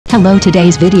Hello,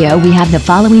 today's video we have the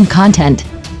following content.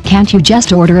 Can't you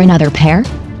just order another pair?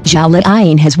 Zhao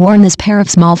Liying has worn this pair of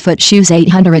small foot shoes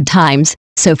 800 times,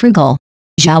 so frugal.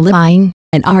 Zhao Liying,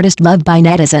 an artist loved by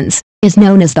netizens, is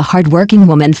known as the hard-working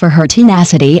woman for her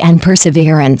tenacity and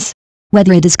perseverance.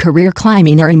 Whether it is career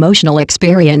climbing or emotional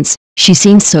experience, she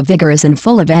seems so vigorous and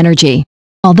full of energy.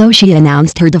 Although she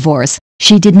announced her divorce,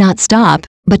 she did not stop,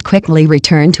 but quickly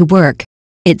returned to work.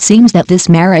 It seems that this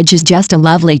marriage is just a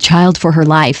lovely child for her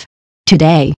life.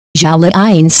 Today, Zhao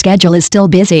Liying's schedule is still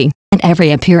busy, and every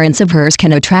appearance of hers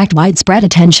can attract widespread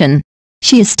attention.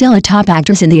 She is still a top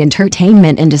actress in the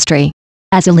entertainment industry.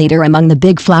 As a leader among the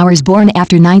big flowers born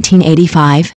after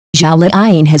 1985, Zhao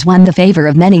Liying has won the favor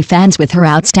of many fans with her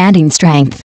outstanding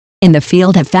strength. In the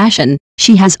field of fashion,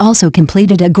 she has also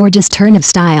completed a gorgeous turn of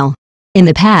style. In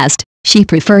the past, she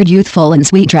preferred youthful and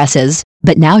sweet dresses,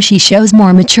 but now she shows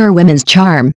more mature women's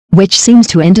charm, which seems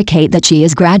to indicate that she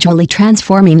is gradually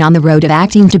transforming on the road of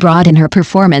acting to broaden her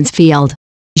performance field.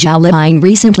 Zhao Liying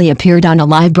recently appeared on a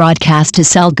live broadcast to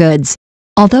sell goods.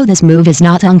 Although this move is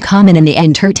not uncommon in the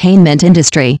entertainment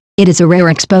industry, it is a rare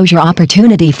exposure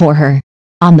opportunity for her.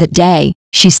 On that day,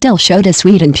 she still showed a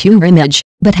sweet and pure image,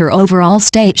 but her overall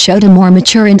state showed a more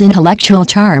mature and intellectual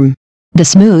charm. The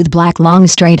smooth black long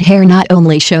straight hair not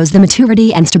only shows the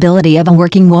maturity and stability of a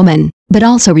working woman, but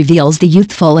also reveals the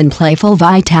youthful and playful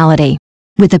vitality.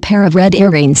 With a pair of red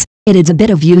earrings, it adds a bit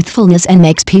of youthfulness and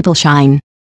makes people shine.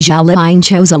 Zhao Liying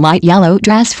chose a light yellow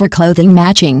dress for clothing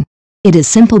matching. It is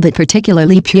simple but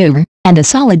particularly pure, and the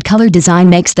solid color design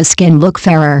makes the skin look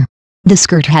fairer. The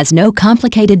skirt has no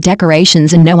complicated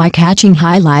decorations and no eye-catching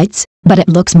highlights, but it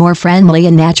looks more friendly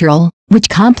and natural, which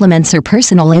complements her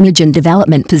personal image and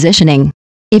development positioning.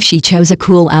 If she chose a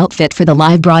cool outfit for the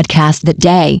live broadcast that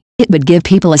day, it would give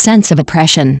people a sense of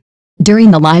oppression.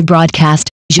 During the live broadcast,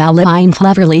 Zhao Liying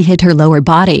cleverly hid her lower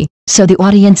body, so the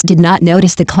audience did not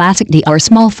notice the classic Dior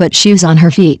small foot shoes on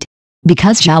her feet.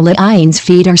 Because Zhao Liying's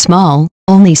feet are small,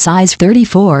 only size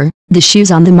 34, the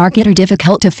shoes on the market are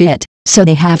difficult to fit, so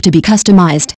they have to be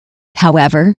customized.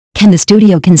 However, can the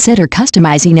studio consider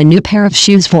customizing a new pair of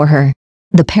shoes for her?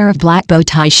 The pair of black bow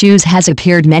tie shoes has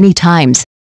appeared many times.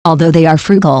 Although they are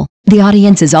frugal, the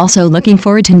audience is also looking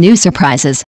forward to new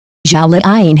surprises. Zhao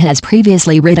Liying has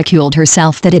previously ridiculed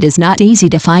herself that it is not easy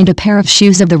to find a pair of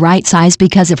shoes of the right size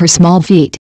because of her small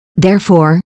feet.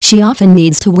 Therefore, she often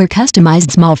needs to wear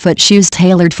customized small foot shoes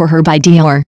tailored for her by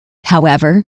Dior.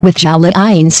 However, with Zhao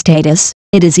Liying's status,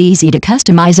 it is easy to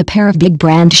customize a pair of big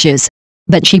brand shoes.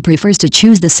 But she prefers to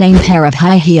choose the same pair of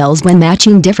high heels when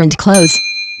matching different clothes.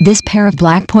 This pair of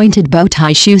black pointed bow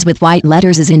tie shoes with white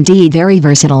letters is indeed very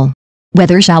versatile.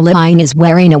 Whether Zhao Liying is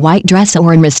wearing a white dress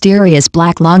or a mysterious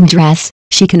black long dress,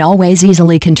 she can always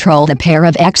easily control the pair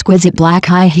of exquisite black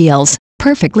high heels,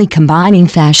 perfectly combining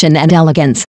fashion and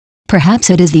elegance. Perhaps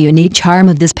it is the unique charm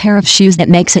of this pair of shoes that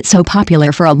makes it so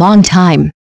popular for a long time.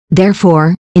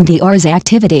 Therefore, in Dior's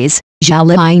activities, Zhao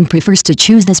Liying prefers to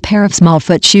choose this pair of small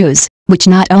foot shoes, which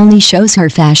not only shows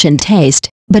her fashion taste,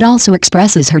 but also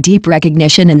expresses her deep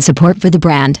recognition and support for the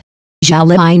brand. Zhao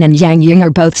Liying and Yang Ying are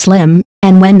both slim,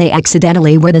 and when they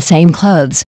accidentally wear the same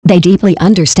clothes, they deeply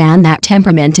understand that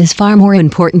temperament is far more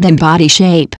important than body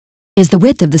shape. Is the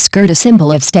width of the skirt a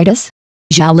symbol of status?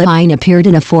 Zhao Liying appeared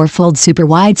in a four-fold super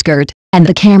wide skirt, and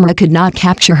the camera could not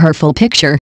capture her full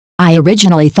picture. I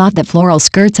originally thought that floral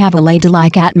skirts have a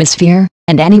ladylike atmosphere,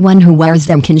 and anyone who wears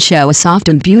them can show a soft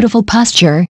and beautiful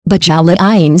posture, but Zhao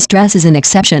Liying's dress is an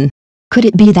exception. Could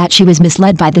it be that she was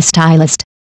misled by the stylist?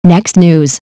 Next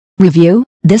news. Review.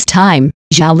 This time,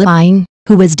 Zhao Liying,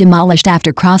 who was demolished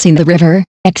after crossing the river,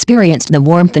 experienced the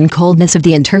warmth and coldness of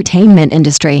the entertainment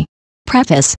industry.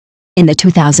 Preface. In the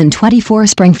 2024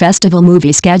 Spring Festival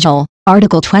movie schedule,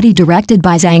 Article 20 directed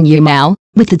by Yang Ying,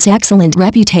 with its excellent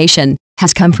reputation,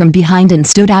 has come from behind and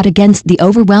stood out against the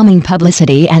overwhelming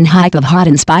publicity and hype of Hot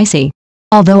and Spicy.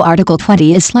 Although Article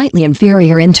 20 is slightly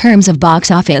inferior in terms of box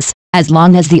office, as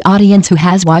long as the audience who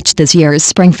has watched this year's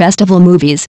Spring Festival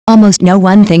movies, almost no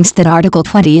one thinks that Article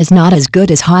 20 is not as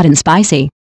good as Hot and Spicy.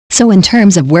 So in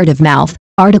terms of word of mouth,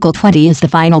 Article 20 is the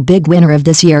final big winner of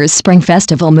this year's Spring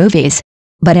Festival movies.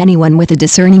 But anyone with a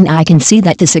discerning eye can see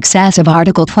that the success of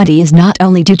Article 20 is not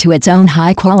only due to its own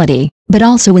high quality, but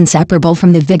also inseparable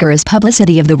from the vigorous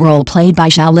publicity of the role played by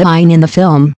Zhao Liying in the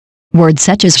film. Words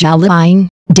such as Zhao Liying,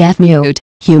 deaf-mute,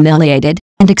 humiliated,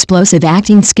 and explosive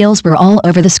acting skills were all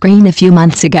over the screen a few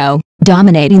months ago,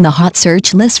 dominating the hot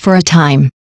search list for a time.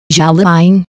 Zhao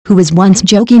Liying, who was once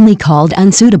jokingly called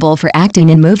unsuitable for acting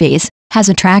in movies, has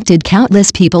attracted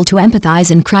countless people to empathize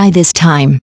and cry this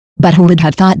time. But who would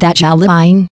have thought that Zhao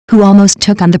Liying, who almost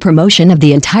took on the promotion of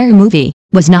the entire movie,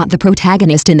 was not the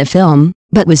protagonist in the film,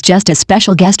 but was just a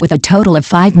special guest with a total of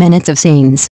 5 minutes of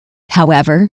scenes.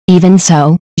 However, even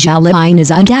so, Zhao Liying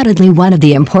is undoubtedly one of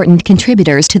the important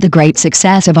contributors to the great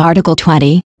success of Article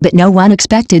 20, but no one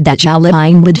expected that Zhao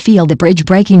Liying would feel the bridge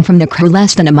breaking from the crew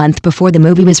less than a month before the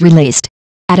movie was released.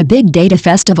 At a big data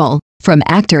festival, from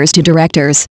actors to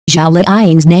directors, Zhao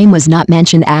Liying's name was not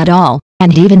mentioned at all,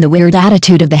 and even the weird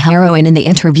attitude of the heroine in the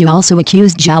interview also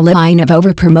accused Zhao Liying of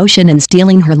over-promotion and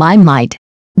stealing her limelight.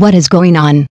 What is going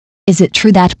on? Is it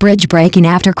true that bridge breaking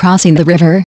after crossing the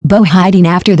river, bow hiding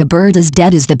after the bird is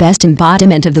dead is the best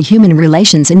embodiment of the human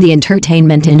relations in the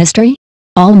entertainment industry?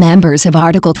 All members of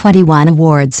Article 21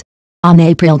 Awards. On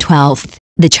April 12,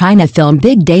 the China Film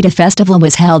Big Data Festival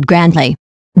was held grandly.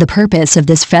 The purpose of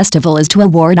this festival is to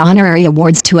award honorary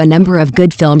awards to a number of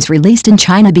good films released in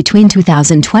China between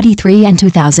 2023 and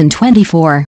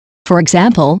 2024. For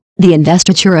example, the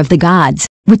Investiture of the Gods,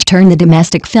 which turned the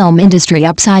domestic film industry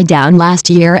upside down last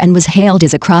year and was hailed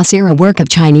as a cross-era work of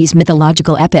Chinese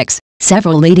mythological epics,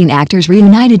 several leading actors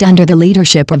reunited under the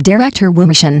leadership of director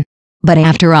Wu Shen. But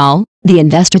after all, the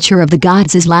Investiture of the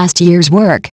Gods is last year's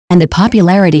work, and the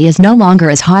popularity is no longer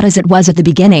as hot as it was at the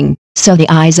beginning, so the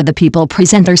eyes of the people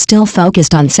present are still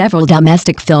focused on several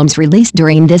domestic films released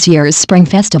during this year's Spring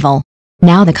Festival.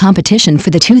 Now the competition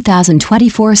for the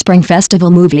 2024 Spring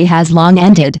Festival movie has long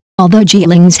ended, although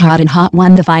Ling's Hot and Hot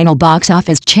won the final box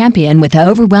office champion with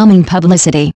overwhelming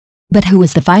publicity. But who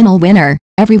was the final winner?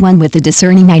 Everyone with a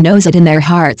discerning eye knows it in their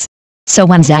hearts. So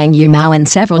when Yang Ying and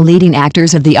several leading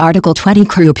actors of the Article 20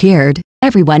 crew appeared,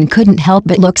 everyone couldn't help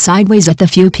but look sideways at the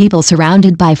few people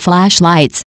surrounded by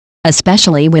flashlights.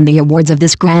 Especially when the awards of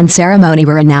this grand ceremony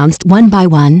were announced one by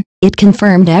one, it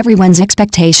confirmed everyone's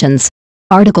expectations.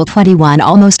 Article 21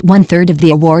 almost one-third of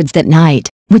the awards that night,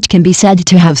 which can be said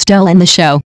to have stolen the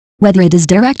show. Whether it is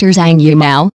directors Yang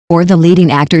Ying or the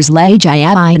leading actors Lei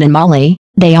Jiayin and Molly,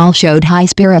 they all showed high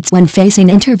spirits when facing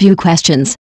interview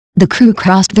questions. The crew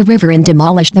crossed the river and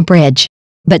demolished the bridge.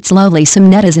 But slowly some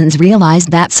netizens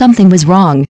realized that something was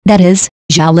wrong, that is,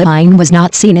 Zhao Liying was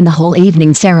not seen in the whole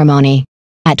evening ceremony.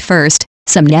 At first,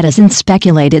 some netizens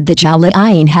speculated that Zhao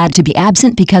Liying had to be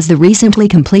absent because the recently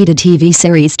completed TV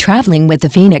series Traveling with the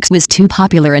Phoenix was too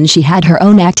popular and she had her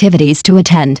own activities to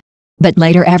attend. But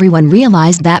later everyone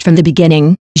realized that from the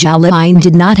beginning, Zhao Liying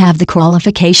did not have the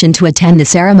qualification to attend the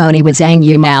ceremony with Yang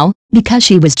Ying, because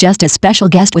she was just a special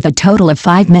guest with a total of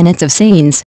 5 minutes of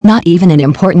scenes, not even an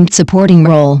important supporting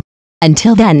role.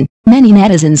 Until then, many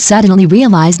netizens suddenly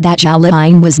realized that Zhao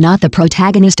Liying was not the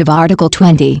protagonist of Article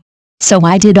 20. So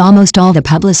why did almost all the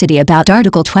publicity about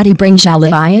Article 20 bring Zhao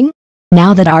Liying?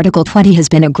 Now that Article 20 has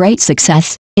been a great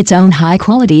success, its own high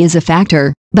quality is a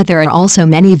factor, but there are also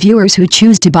many viewers who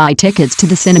choose to buy tickets to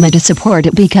the cinema to support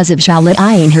it because of Zhao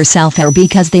Liying herself or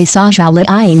because they saw Zhao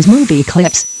Liying's movie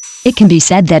clips. It can be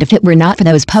said that if it were not for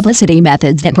those publicity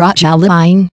methods that brought Zhao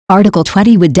Liying, Article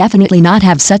 20 would definitely not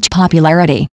have such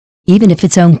popularity. Even if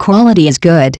its own quality is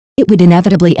good, it would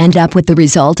inevitably end up with the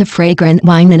result of fragrant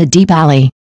wine in a deep alley.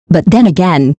 But then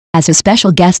again, as a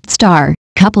special guest star,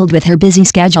 coupled with her busy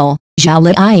schedule,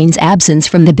 Zhao Liying's absence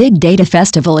from the Big Data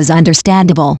Festival is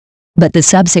understandable. But the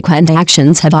subsequent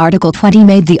actions of Article 20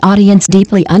 made the audience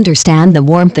deeply understand the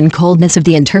warmth and coldness of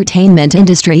the entertainment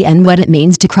industry and what it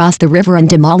means to cross the river and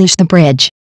demolish the bridge.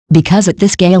 Because at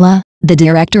this gala, the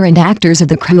director and actors of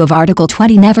the crew of Article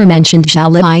 20 never mentioned Zhao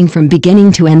Liying from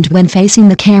beginning to end when facing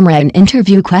the camera and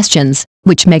interview questions,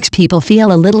 which makes people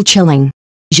feel a little chilling.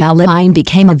 Zhao Liying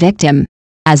became a victim.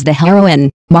 As the heroine,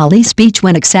 Molly's speech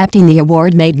when accepting the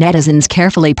award made netizens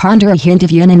carefully ponder a hint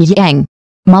of yin and yang.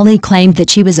 Molly claimed that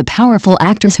she was a powerful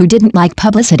actress who didn't like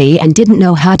publicity and didn't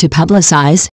know how to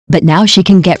publicize, but now she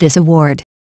can get this award.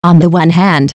 On the one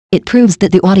hand, it proves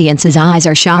that the audience's eyes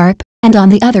are sharp, and on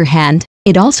the other hand,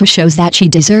 it also shows that she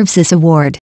deserves this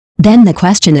award. Then the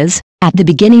question is, at the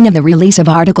beginning of the release of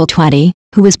Article 20,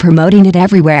 who was promoting it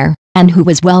everywhere, and who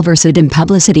was well-versed in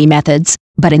publicity methods,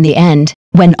 but in the end,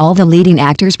 when all the leading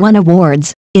actors won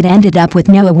awards, it ended up with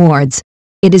no awards.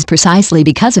 It is precisely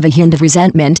because of a hint of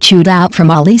resentment chewed out from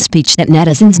Molly's speech that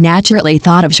netizens naturally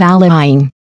thought of Zhao Liying.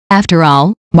 After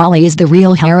all, Molly is the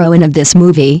real heroine of this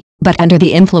movie, but under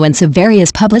the influence of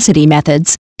various publicity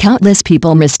methods, countless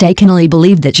people mistakenly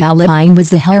believed that Zhao Liying was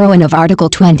the heroine of Article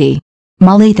 20.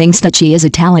 Molly thinks that she is a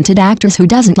talented actress who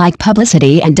doesn't like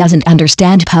publicity and doesn't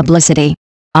understand publicity.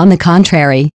 On the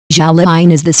contrary, Zhao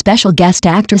Liying is the special guest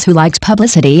actress who likes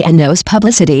publicity and knows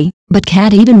publicity, but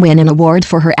can't even win an award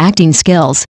for her acting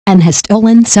skills, and has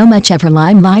stolen so much of her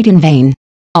limelight in vain.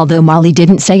 Although Molly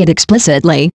didn't say it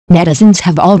explicitly, netizens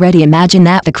have already imagined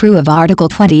that the crew of Article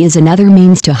 20 is another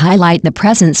means to highlight the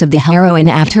presence of the heroine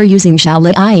after using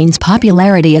Zhao Liying's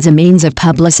popularity as a means of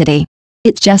publicity.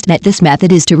 It's just that this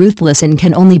method is too ruthless and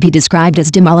can only be described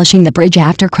as demolishing the bridge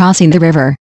after crossing the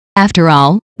river. After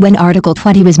all, when Article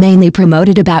 20 was mainly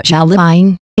promoted about Zhao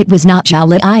Liying, it was not Zhao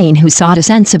Liying who sought a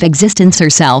sense of existence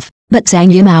herself, but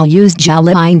Zhang Yimou used Zhao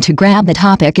Liying to grab the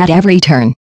topic at every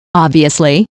turn.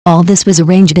 Obviously, all this was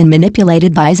arranged and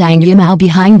manipulated by Zhang Yimou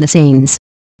behind the scenes.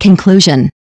 Conclusion.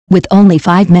 With only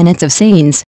 5 minutes of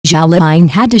scenes, Zhao Liying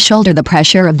had to shoulder the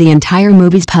pressure of the entire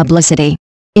movie's publicity.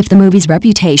 If the movie's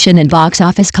reputation and box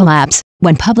office collapse,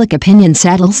 when public opinion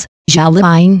settles, Zhao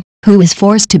Liying, who is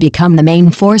forced to become the main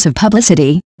force of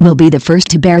publicity, will be the first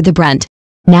to bear the brunt.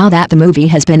 Now that the movie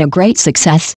has been a great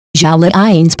success, Zhao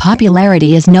Liying's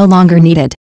popularity is no longer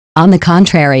needed. On the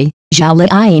contrary, Zhao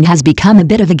Liying has become a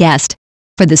bit of a guest.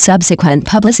 For the subsequent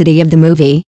publicity of the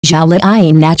movie, Zhao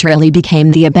Liying naturally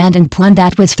became the abandoned pawn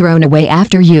that was thrown away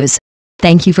after use.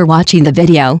 Thank you for watching the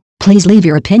video. Please leave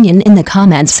your opinion in the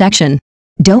comments section.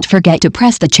 Don't forget to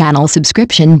press the channel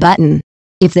subscription button.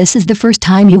 If this is the first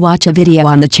time you watch a video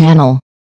on the channel,